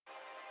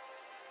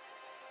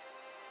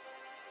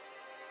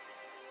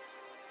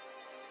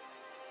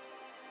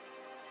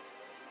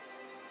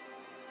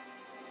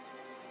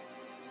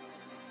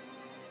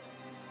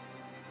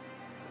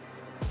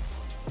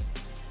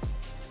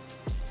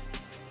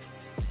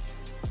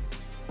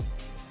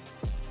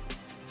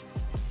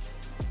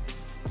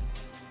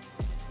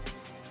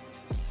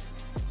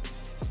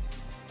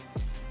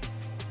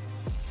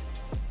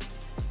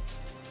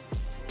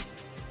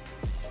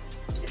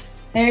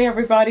Hey,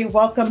 everybody,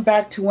 welcome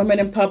back to Women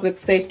in Public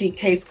Safety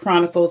Case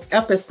Chronicles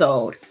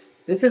episode.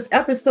 This is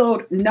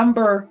episode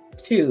number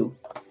 2.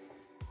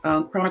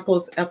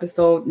 Chronicles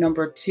episode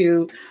number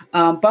 2.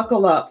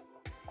 Buckle up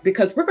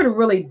because we're going to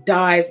really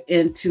dive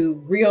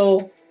into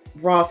real,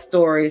 raw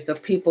stories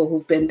of people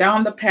who've been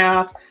down the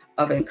path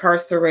of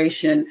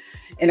incarceration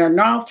and are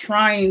now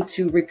trying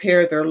to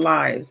repair their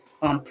lives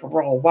on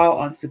parole while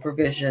on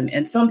supervision.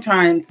 And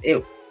sometimes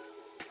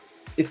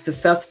it's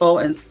successful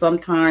and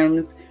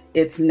sometimes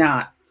it's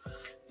not.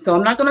 So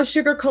I'm not going to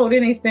sugarcoat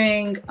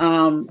anything.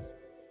 I'm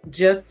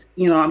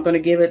going to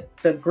give it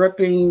the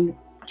gripping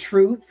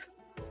truth.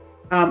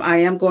 I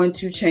am going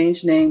to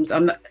change names.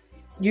 I'm not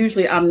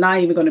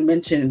even going to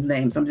mention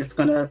names. I'm just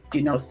going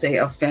to, say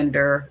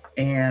offender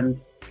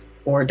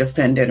or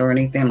defendant or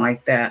anything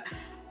like that.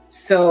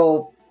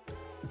 So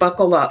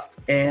buckle up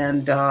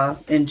and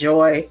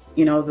enjoy,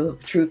 the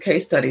true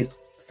case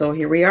studies. So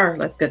here we are.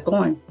 Let's get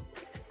going.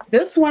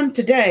 This one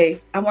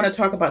today, I want to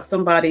talk about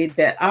somebody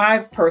that I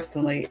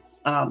personally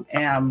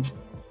am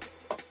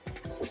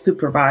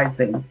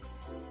supervising.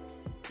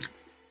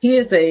 He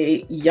is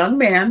a young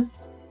man,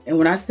 and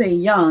when I say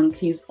young,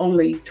 he's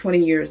only 20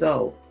 years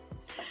old.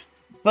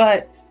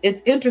 But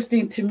it's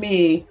interesting to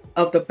me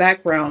of the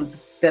background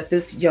that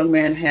this young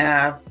man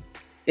have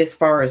as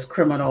far as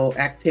criminal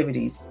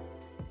activities.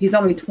 He's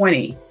only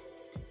 20.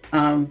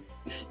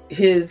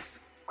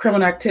 His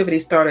criminal activity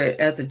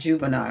started as a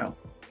juvenile.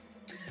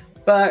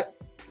 But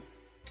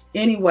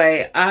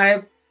anyway,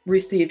 I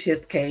received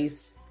his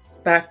case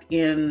back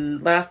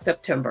in last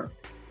September.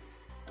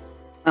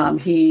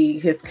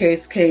 His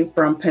case came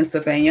from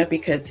Pennsylvania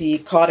because he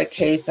caught a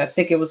case. I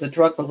think it was a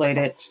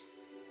drug-related.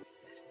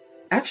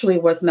 Actually,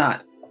 it was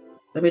not.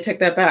 Let me take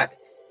that back.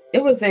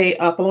 It was a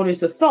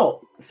felonious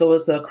assault. So it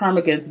was a crime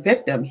against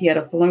victim. He had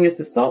a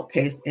felonious assault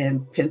case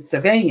in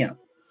Pennsylvania.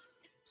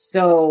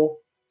 So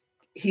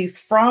he's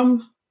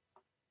from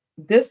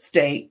this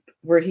state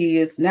where he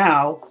is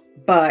now,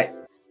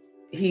 but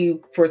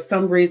for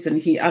some reason,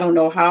 I don't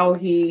know how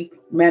he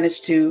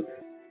managed to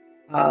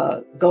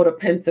go to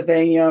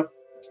Pennsylvania,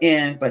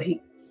 but he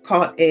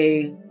caught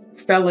a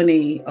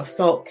felony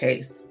assault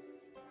case.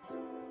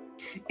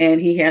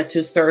 And he had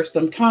to serve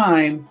some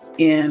time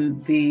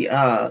in the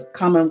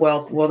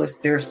Commonwealth,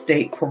 their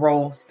state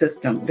parole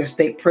system, their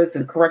state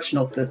prison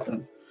correctional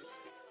system.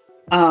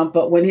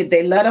 But when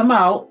they let him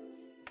out,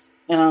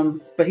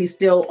 but he's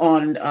still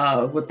on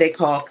what they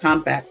call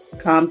compact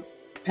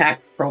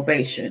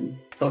probation.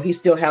 So he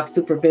still has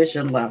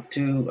supervision left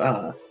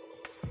to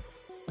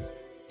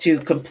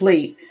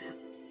complete.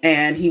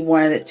 And he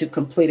wanted to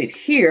complete it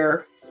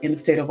here in the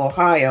state of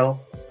Ohio,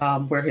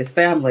 where his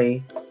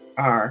family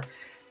are.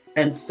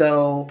 And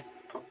so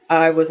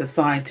I was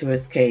assigned to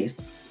his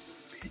case.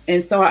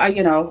 And so I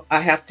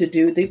have to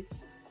do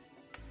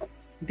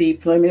the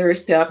preliminary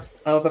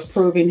steps of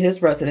approving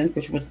his residence,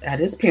 which was at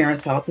his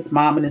parents' house, his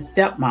mom and his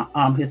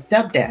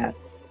stepdad.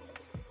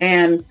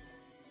 And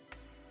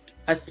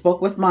I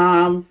spoke with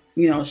mom.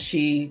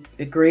 She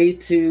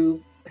agreed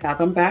to have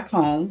him back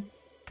home.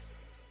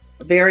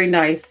 Very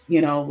nice,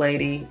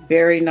 lady,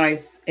 very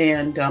nice.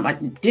 And I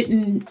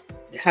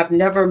have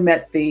never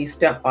met the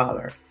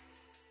stepfather,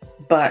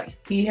 but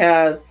he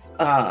has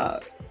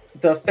my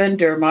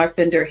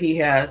offender, he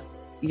has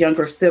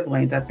younger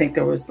siblings. I think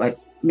it was like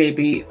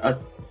maybe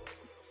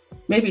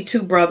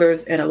 2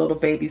 brothers and a little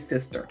baby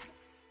sister.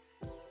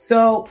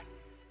 So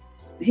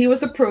he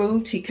was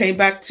approved. He came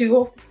back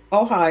to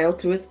Ohio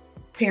to his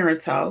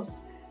parents' house.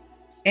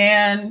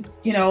 And,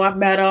 I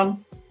met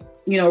him,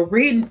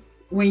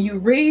 when you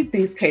read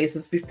these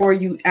cases before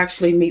you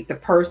actually meet the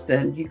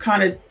person, you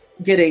kind of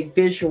get a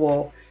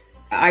visual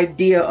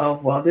idea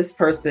of, well, this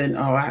person,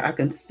 I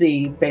can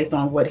see based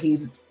on what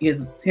his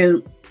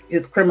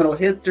criminal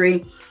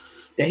history,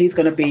 that he's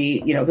going to be,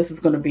 this is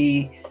going to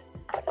be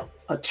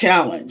a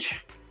challenge.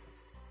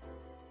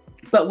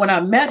 But when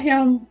I met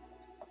him,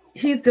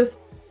 he's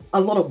just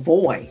a little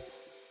boy.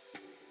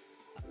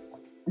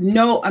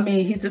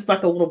 He's just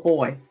like a little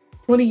boy,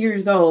 20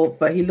 years old,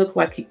 but he looked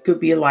like he could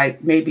be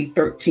like maybe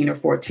 13 or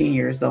 14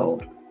 years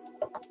old.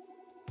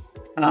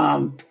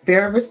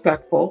 Very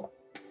respectful.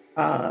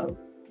 Does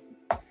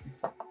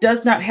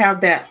not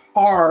have that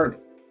hard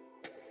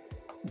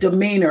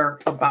demeanor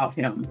about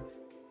him.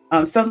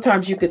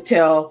 Sometimes you could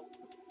tell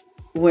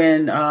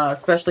when,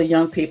 especially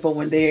young people,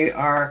 when they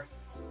are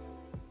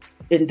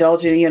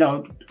indulging,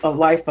 a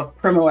life of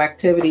criminal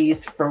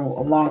activities for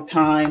a long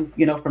time,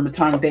 from the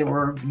time they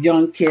were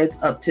young kids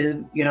up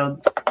to,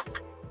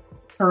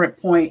 current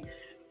point,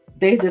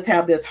 they just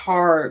have this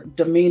hard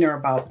demeanor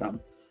about them.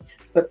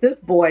 But this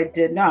boy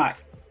did not.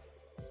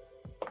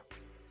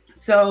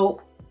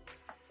 So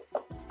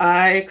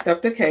I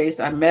accept the case.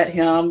 I met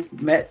him,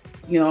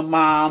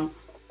 mom,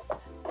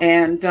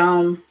 and,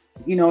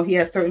 he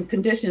has certain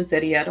conditions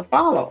that he had to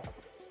follow.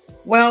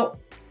 Well,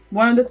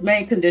 one of the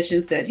main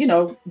conditions that,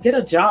 get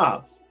a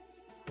job.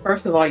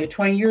 First of all, you're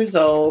 20 years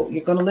old.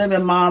 You're going to live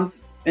in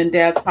mom's and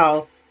dad's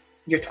house.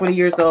 You're 20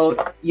 years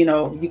old. You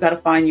got to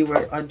find you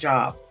a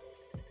job.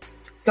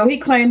 So he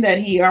claimed that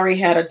he already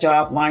had a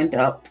job lined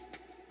up,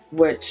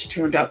 which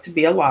turned out to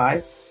be a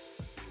lie.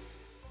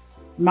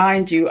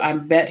 Mind you, I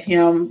met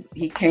him.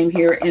 He came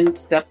here in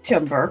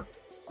September.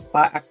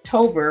 By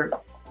October,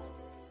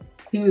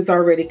 he was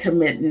already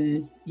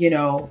committing,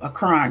 a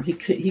crime.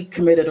 He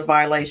committed a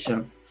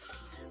violation.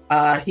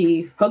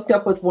 He hooked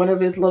up with one of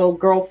his little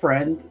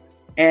girlfriends,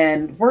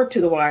 and word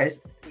to the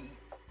wise,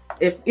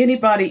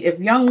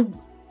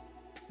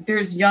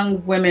 there's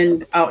young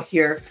women out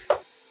here,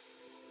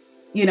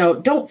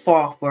 don't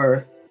fall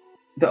for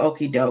the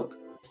okie doke.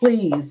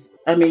 Please.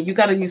 I mean, you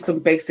got to use some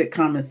basic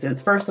common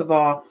sense. First of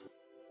all,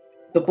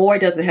 the boy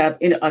doesn't have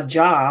a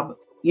job.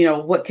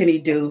 What can he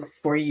do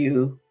for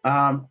you?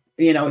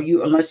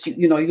 Unless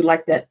you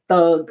like that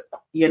thug,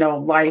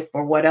 life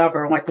or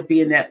whatever, like to be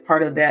in that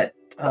part of that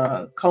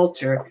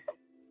culture.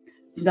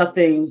 It's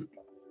nothing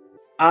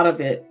out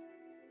of it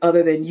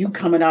other than you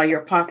coming out of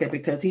your pocket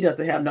because he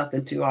doesn't have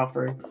nothing to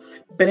offer.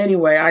 But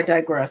anyway, I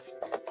digress.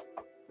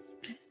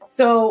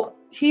 So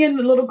he and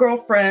the little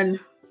girlfriend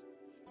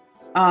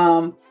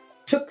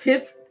took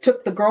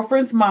the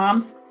girlfriend's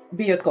mom's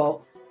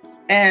vehicle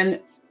and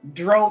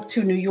drove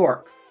to New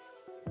York.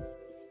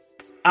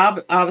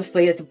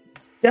 Obviously, it's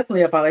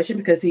definitely a violation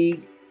because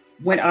he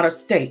went out of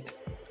state.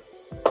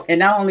 And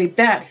not only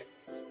that,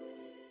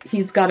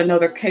 he's got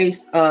another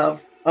case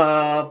of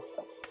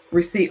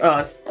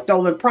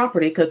stolen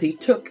property because he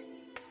took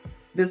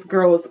this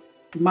girl's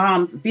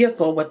mom's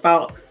vehicle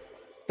without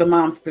the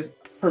mom's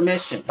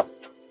permission.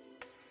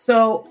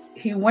 So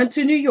he went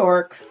to New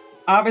York,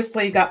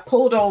 obviously got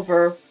pulled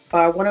over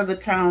by one of the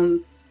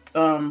towns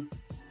in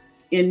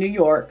New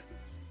York,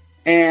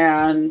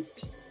 and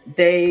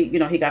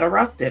he got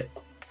arrested.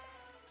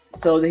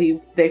 So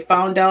they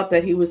found out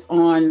that he was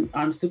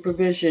on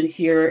supervision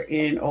here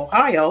in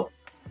Ohio.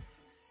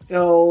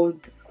 So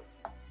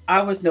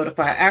I was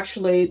notified.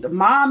 Actually, the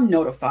mom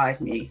notified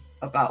me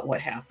about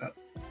what happened.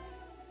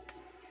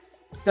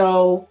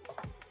 So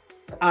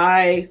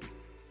I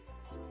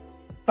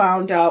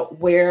found out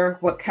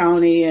what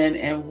county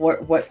and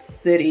what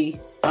city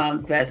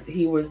that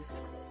he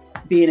was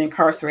being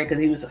incarcerated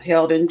because he was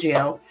held in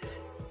jail.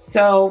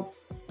 So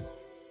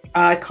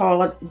I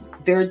called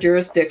their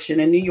jurisdiction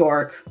in New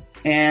York,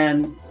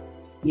 and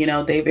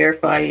they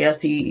verified, yes,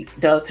 he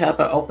does have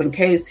an open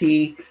case.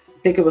 I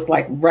think it was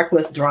like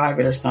reckless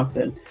driving or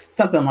something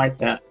like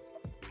that.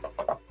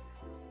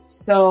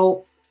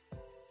 So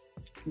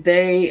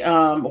they,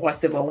 I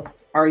said, well,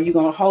 are you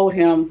going to hold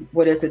him?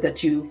 What is it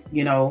that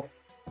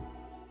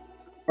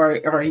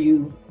are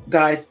you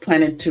guys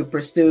planning to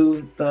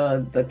pursue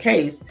the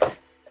case?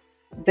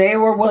 They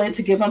were willing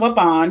to give him a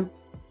bond,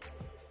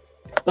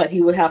 but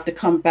he would have to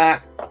come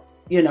back,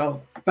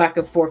 back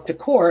and forth to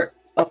court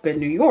up in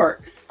New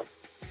York.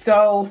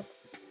 So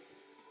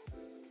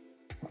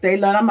they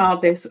let him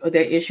out. They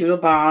issued a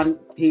bond.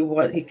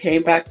 He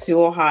came back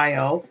to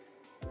Ohio,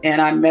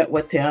 and I met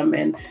with him,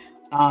 and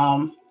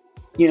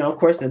of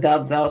course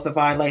that was a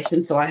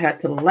violation. So I had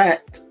to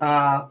let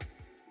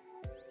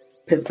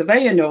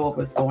Pennsylvania know what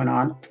was going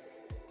on.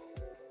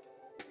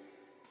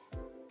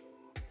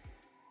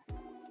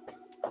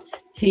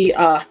 He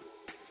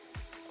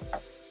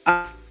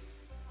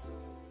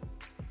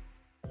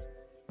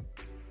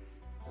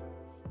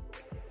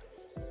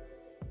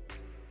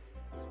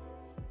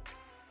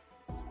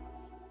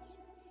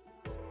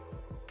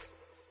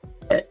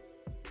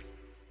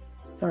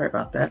sorry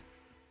about that.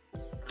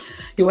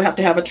 He would have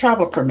to have a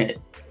travel permit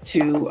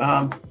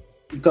to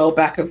go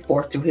back and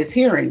forth to his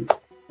hearing.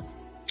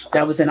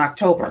 That was in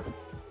October.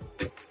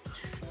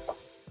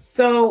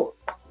 So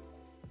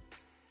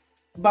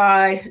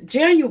by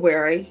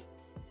January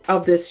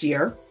of this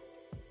year,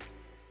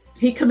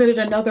 he committed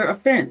another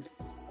offense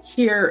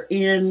here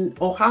in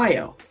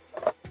Ohio.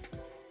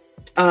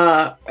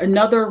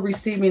 Another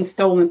receiving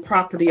stolen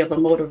property of a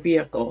motor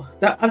vehicle.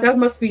 That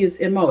must be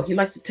his MO. He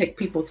likes to take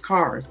people's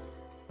cars.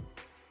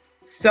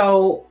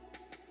 So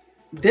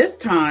this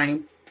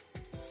time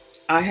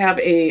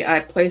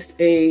I placed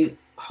a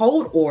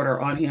hold order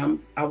on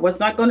him. I was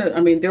not going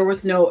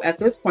to, at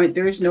this point,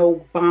 there's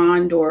no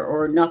bond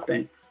or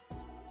nothing.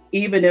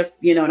 Even if,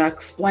 and I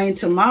explained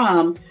to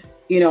mom,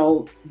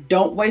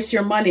 don't waste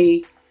your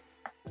money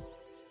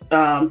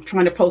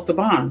trying to post a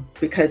bond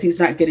because he's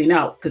not getting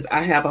out because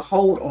I have a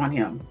hold on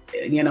him,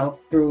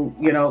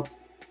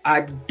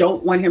 I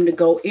don't want him to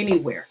go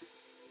anywhere.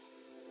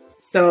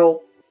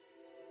 So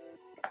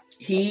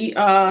he's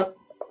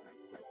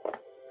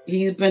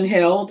been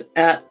held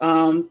at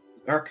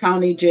our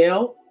county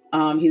jail.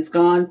 He's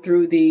gone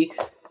through the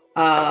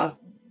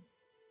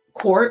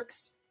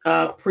courts,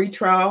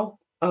 pretrial,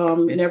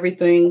 and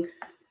everything.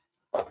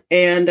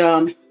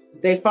 And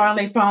they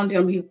finally found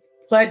him. He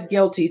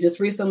just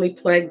recently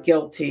pled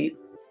guilty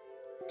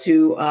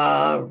to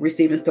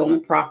receiving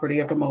stolen property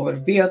of a motor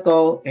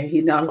vehicle. And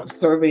he's now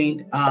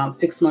serving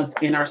 6 months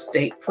in our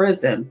state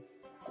prison.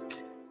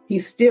 He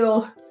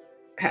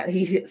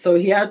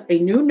has a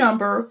new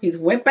number. He's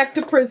went back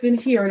to prison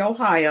here in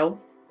Ohio.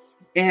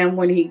 And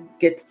when he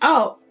gets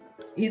out,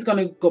 he's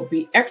going to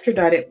be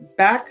extradited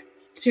back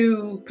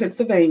to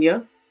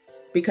Pennsylvania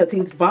because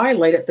he's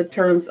violated the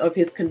terms of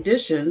his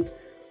conditions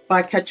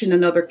by catching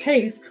another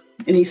case,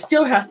 and he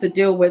still has to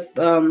deal with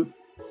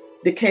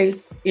the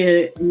case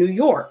in New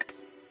York.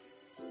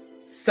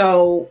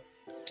 So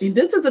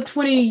this is a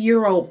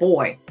 20-year-old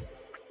boy,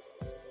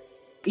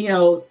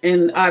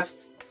 and I've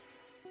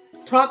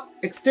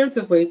talked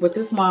extensively with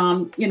his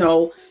mom.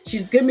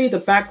 She's given me the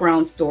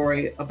background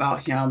story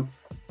about him.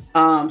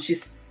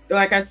 She's,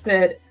 like I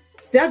said,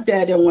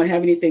 stepdad didn't want to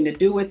have anything to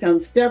do with him.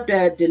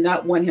 Stepdad did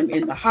not want him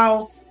in the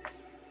house,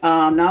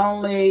 not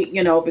only,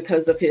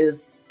 because of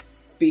his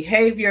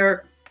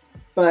behavior,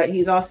 but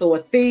he's also a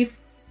thief.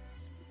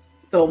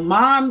 So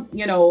mom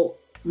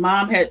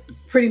had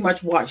pretty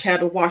much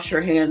had to wash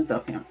her hands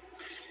of him.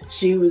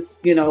 She was,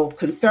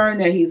 concerned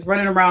that he's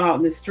running around out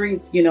in the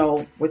streets,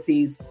 with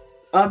these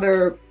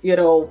other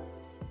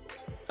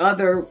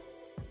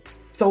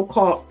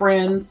so-called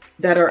friends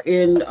that are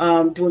in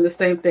doing the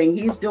same thing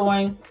he's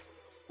doing.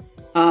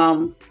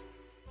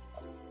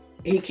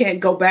 He can't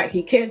go back.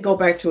 He can't go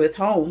back to his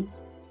home,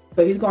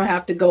 so he's going to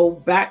have to go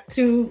back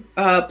to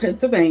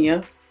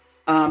Pennsylvania.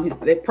 He's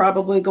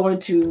going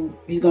to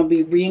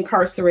be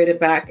reincarcerated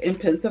back in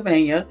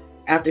Pennsylvania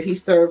after he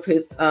served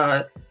his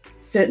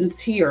sentence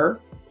here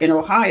in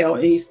Ohio,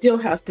 and he still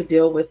has to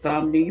deal with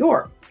New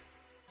York.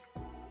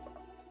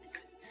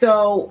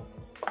 So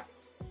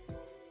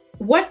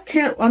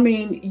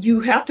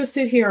you have to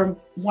sit here and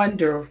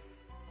wonder,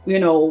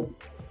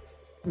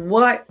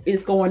 what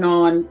is going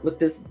on with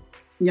this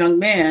young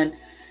man,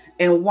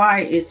 and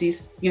why is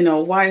his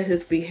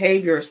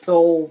behavior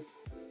so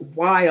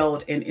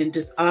wild and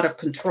just out of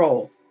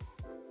control?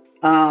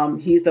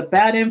 He's a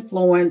bad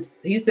influence.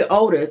 He's the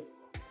oldest.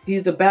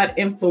 He's a bad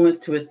influence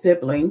to his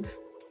siblings.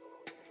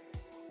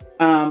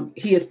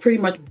 He has pretty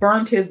much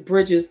burned his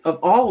bridges of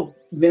all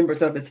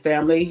members of his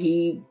family.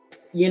 He,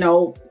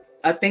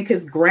 I think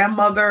his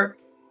grandmother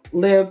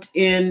lived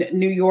in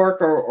New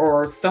York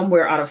or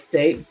somewhere out of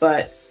state,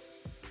 but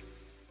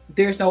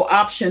there's no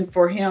option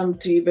for him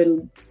to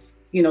even,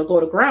 go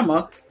to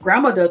grandma.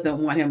 Grandma doesn't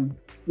want him,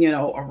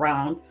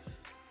 around.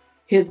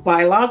 His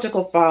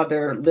biological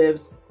father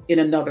lives in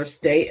another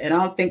state, and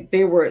I don't think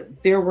there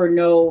were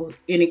no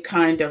any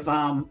kind of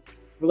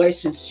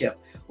relationship,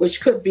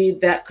 which could be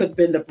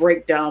the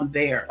breakdown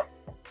there.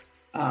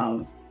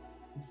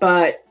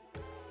 But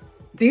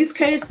these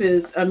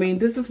cases,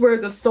 this is where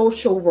the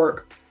social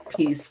work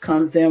piece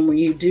comes in. When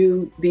you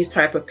do these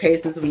type of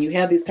cases, when you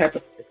have these type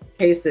of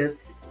cases,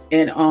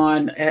 and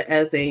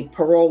as a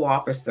parole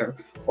officer,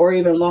 or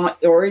even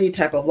or any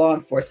type of law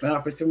enforcement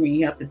officer, when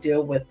you have to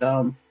deal with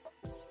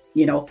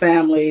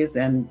families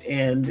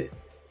and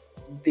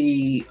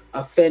the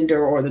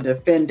offender or the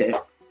defendant,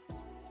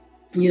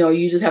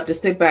 you just have to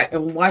sit back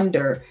and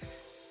wonder.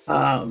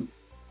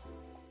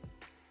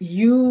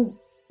 You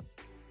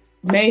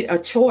made a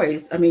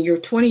choice. You're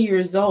 20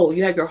 years old.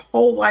 You have your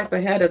whole life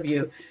ahead of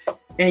you,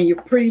 and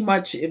you're pretty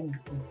much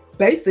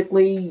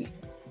basically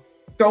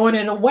throwing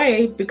it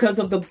away because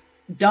of the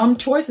dumb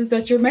choices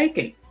that you're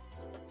making.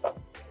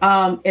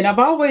 And I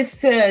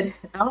always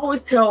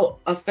tell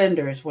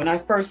offenders when I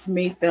first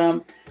meet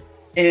them,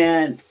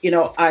 and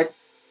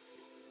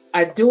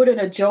I do it in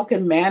a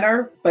joking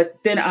manner, but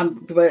then I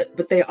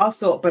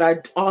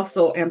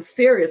also am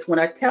serious when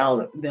I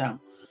tell them.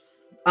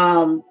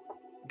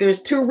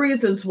 There's two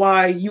reasons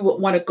why you would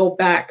want to go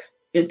back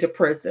into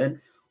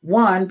prison.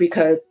 One,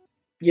 because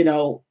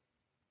you're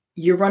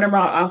running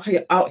around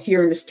out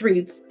here in the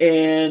streets,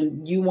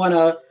 and you want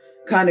to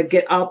kind of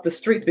get out the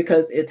streets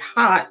because it's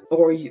hot,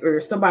 or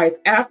somebody's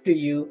after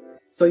you,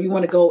 so you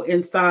want to go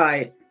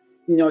inside,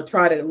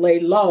 try to lay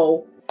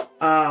low,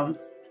 to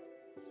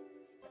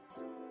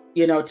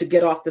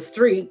get off the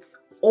streets.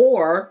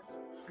 Or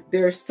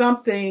there's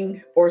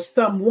something or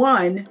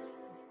someone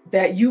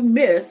that you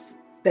miss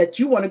that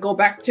you want to go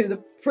back to the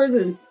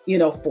prison,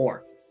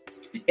 for.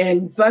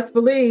 And best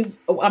believe,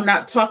 I'm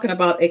not talking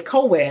about a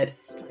co-ed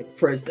type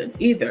prison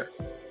either.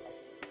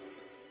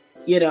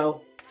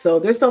 So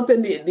there's got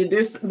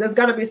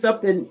to be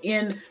something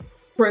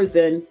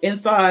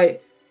inside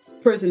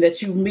prison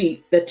that you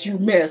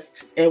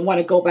missed and want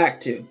to go back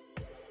to.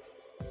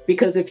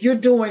 Because if you're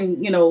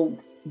doing,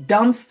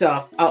 dumb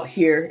stuff out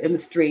here in the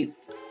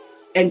streets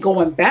and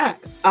going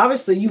back,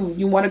 obviously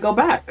you want to go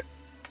back.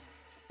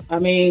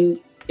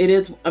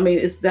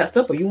 It's that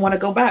simple. You want to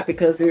go back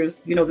because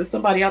there's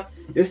somebody out,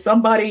 there's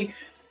somebody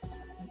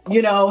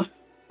inside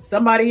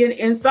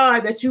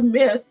that you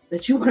missed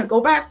that you want to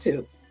go back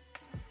to.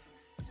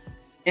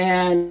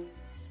 And,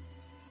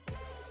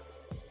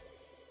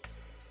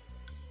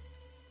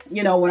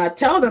 when I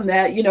tell them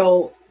that,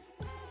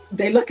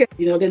 they look at,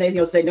 then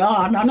they say, no,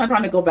 I'm not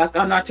trying to go back.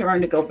 I'm not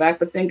trying to go back.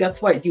 But then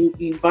guess what?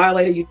 You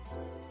violated, you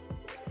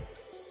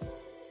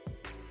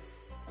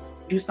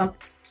do something,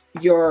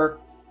 your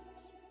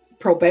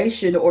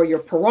probation or your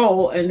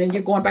parole, and then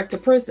you're going back to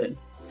prison.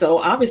 So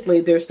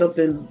obviously there's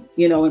something,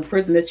 in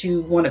prison that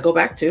you want to go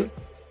back to,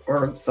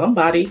 or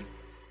somebody.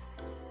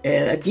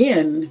 And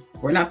again,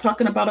 we're not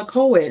talking about a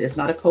co-ed. It's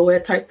not a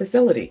co-ed type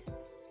facility.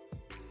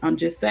 I'm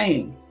just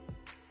saying.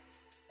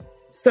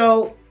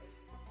 So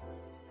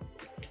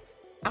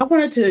I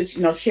wanted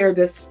to, share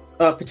this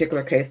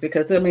particular case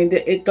because I mean,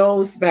 it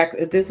goes back.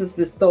 This is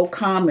just so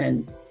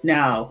common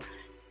now,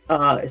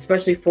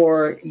 especially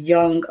for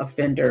young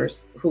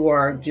offenders who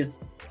are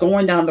just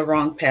going down the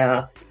wrong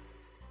path,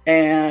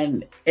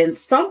 and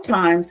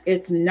sometimes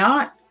it's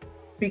not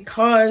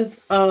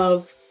because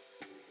of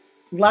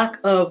lack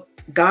of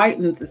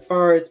guidance as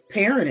far as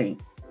parenting.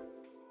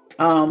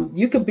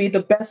 You can be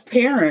the best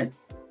parent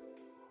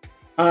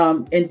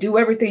and do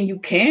everything you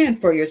can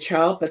for your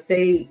child, but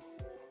they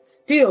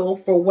still,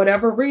 for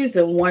whatever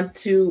reason, want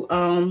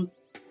to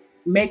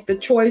make the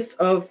choice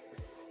of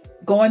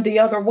going the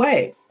other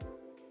way.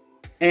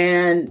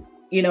 And,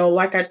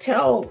 like I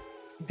tell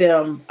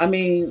them, I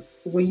mean,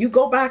 when you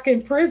go back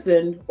in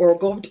prison or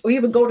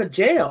even go to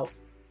jail,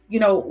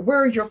 where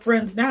are your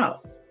friends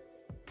now?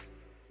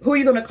 Who are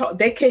you going to call?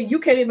 You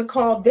can't even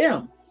call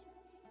them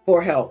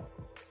for help,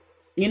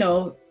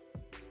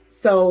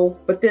 So,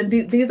 but then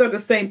these are the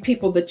same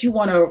people that you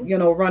want to,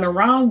 run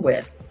around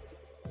with.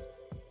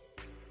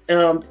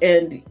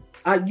 And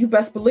you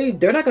best believe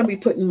they're not going to be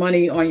putting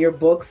money on your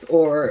books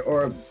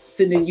or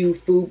sending you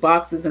food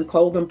boxes and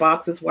clothing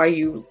boxes while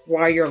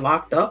you're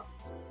locked up,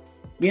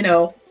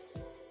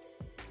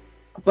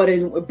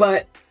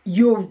 But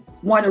you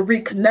want to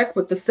reconnect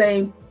with the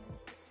same,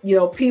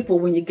 people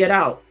when you get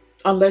out,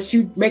 unless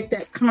you make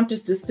that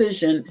conscious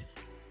decision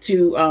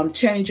to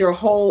change your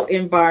whole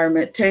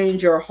environment,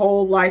 change your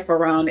whole life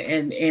around,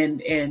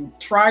 and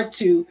try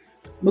to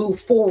move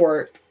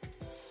forward,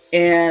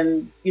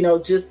 and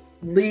just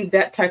leave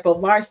that type of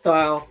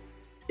lifestyle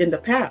in the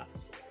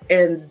past.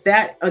 And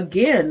that,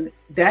 again,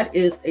 that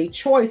is a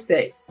choice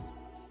that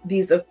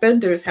these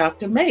offenders have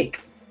to make.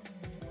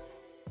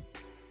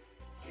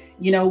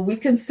 We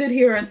can sit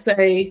here and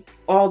say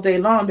all day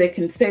long, they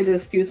can say the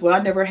excuse, well,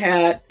 I never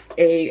had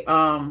a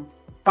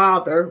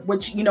father,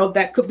 which,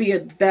 that could be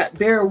that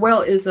very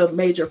well is a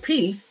major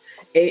piece.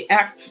 You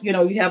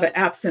have an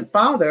absent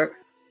father,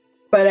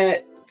 but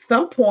at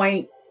some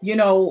point,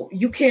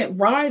 you can't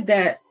ride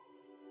that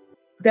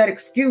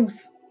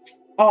excuse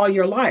all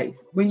your life.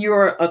 When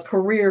you're a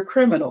career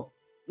criminal,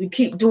 you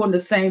keep doing the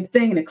same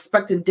thing and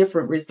expecting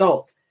different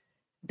results.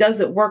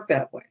 Doesn't work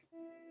that way.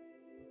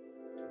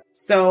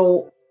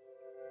 So,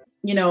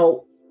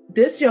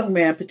 this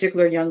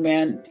particular young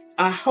man,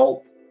 I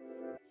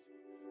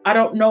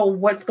don't know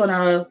what's going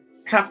to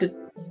have to,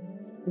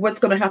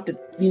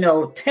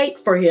 take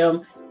for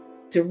him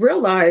to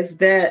realize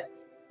that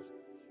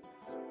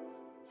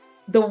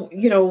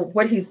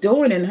what he's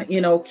doing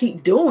and,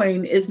 keep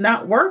doing is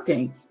not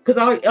working. Because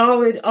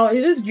all it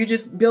is, you're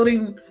just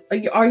building,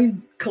 are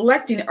you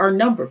collecting our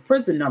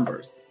prison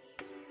numbers?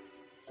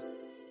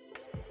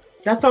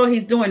 That's all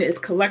he's doing is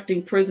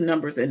collecting prison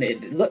numbers, and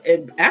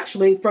it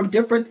actually from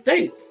different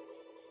states.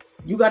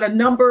 You got a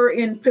number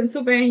in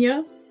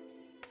Pennsylvania.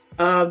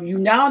 You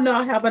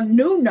now have a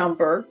new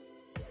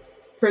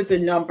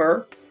prison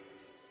number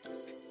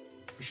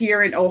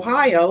here in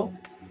Ohio.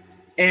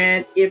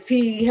 And if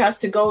he has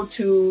to go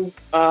to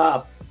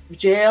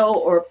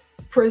jail or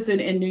prison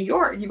in New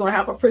York, you're going to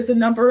have a prison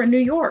number in New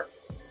York.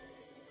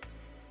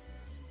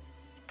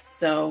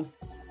 So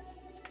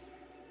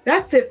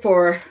that's it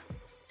for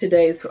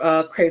today's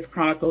Craze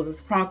Chronicles.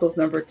 It's Chronicles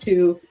number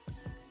 2.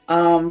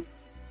 I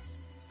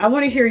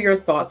want to hear your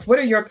thoughts. What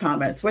are your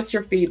comments? What's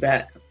your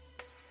feedback?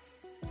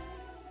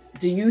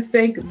 Do you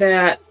think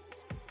that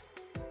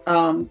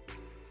young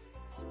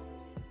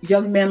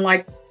men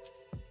like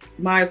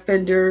my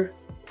offender,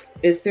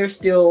 is there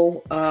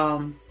still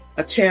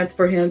a chance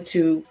for him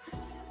to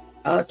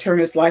turn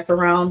his life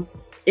around?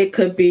 It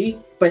could be,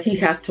 but he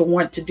has to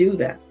want to do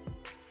that.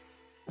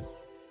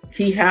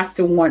 He has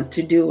to want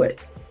to do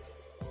it.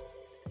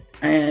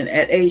 And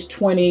at age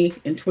 20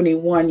 and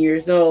 21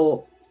 years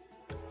old,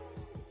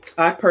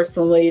 I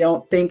personally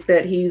don't think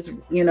that he's,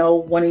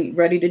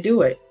 ready to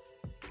do it.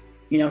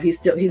 He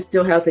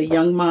still has a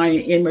young mind,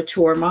 an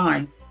immature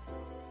mind.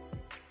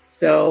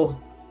 So,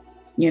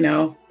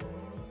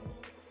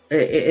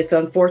 it's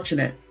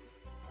unfortunate.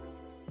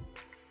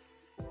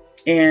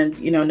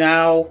 And,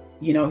 now,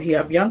 he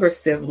have younger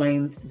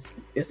siblings,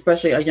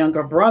 especially a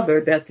younger brother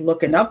that's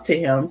looking up to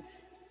him.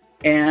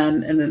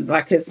 And then,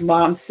 like his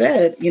mom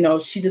said,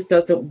 she just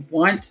doesn't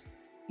want,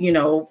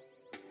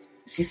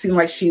 she seems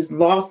like she's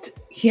lost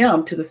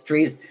him to the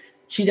streets.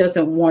 She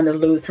doesn't want to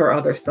lose her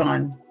other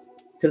son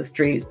to the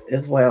streets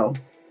as well.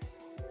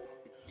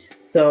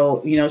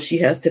 So, she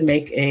has to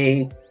make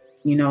a,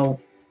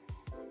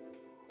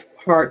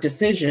 hard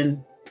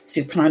decision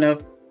to kind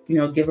of,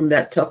 give him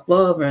that tough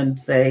love and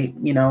say,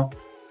 you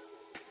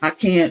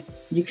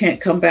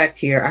can't come back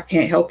here. I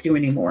can't help you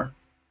anymore.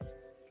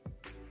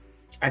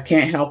 I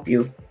can't help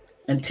you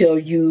until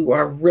you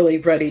are really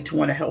ready to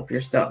want to help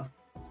yourself.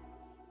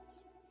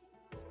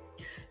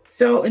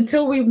 So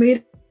until we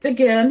meet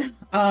again,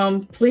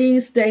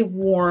 please stay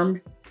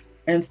warm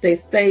and stay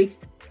safe.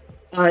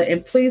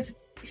 And please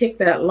hit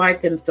that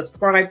like and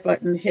subscribe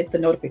button, hit the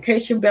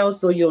notification bell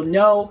so you'll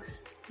know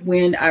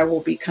when I will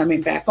be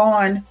coming back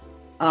on.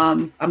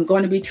 I'm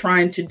going to be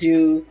trying to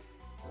do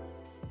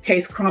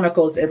Case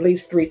Chronicles at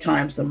least 3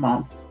 times a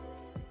month,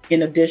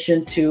 in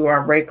addition to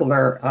our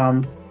regular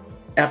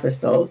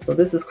episodes. So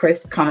this is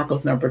Case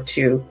Chronicles number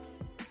 2.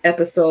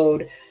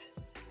 Episode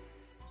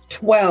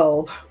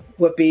 12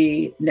 will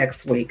be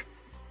next week.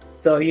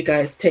 So you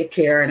guys take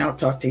care, and I'll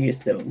talk to you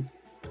soon.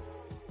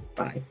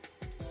 Bye.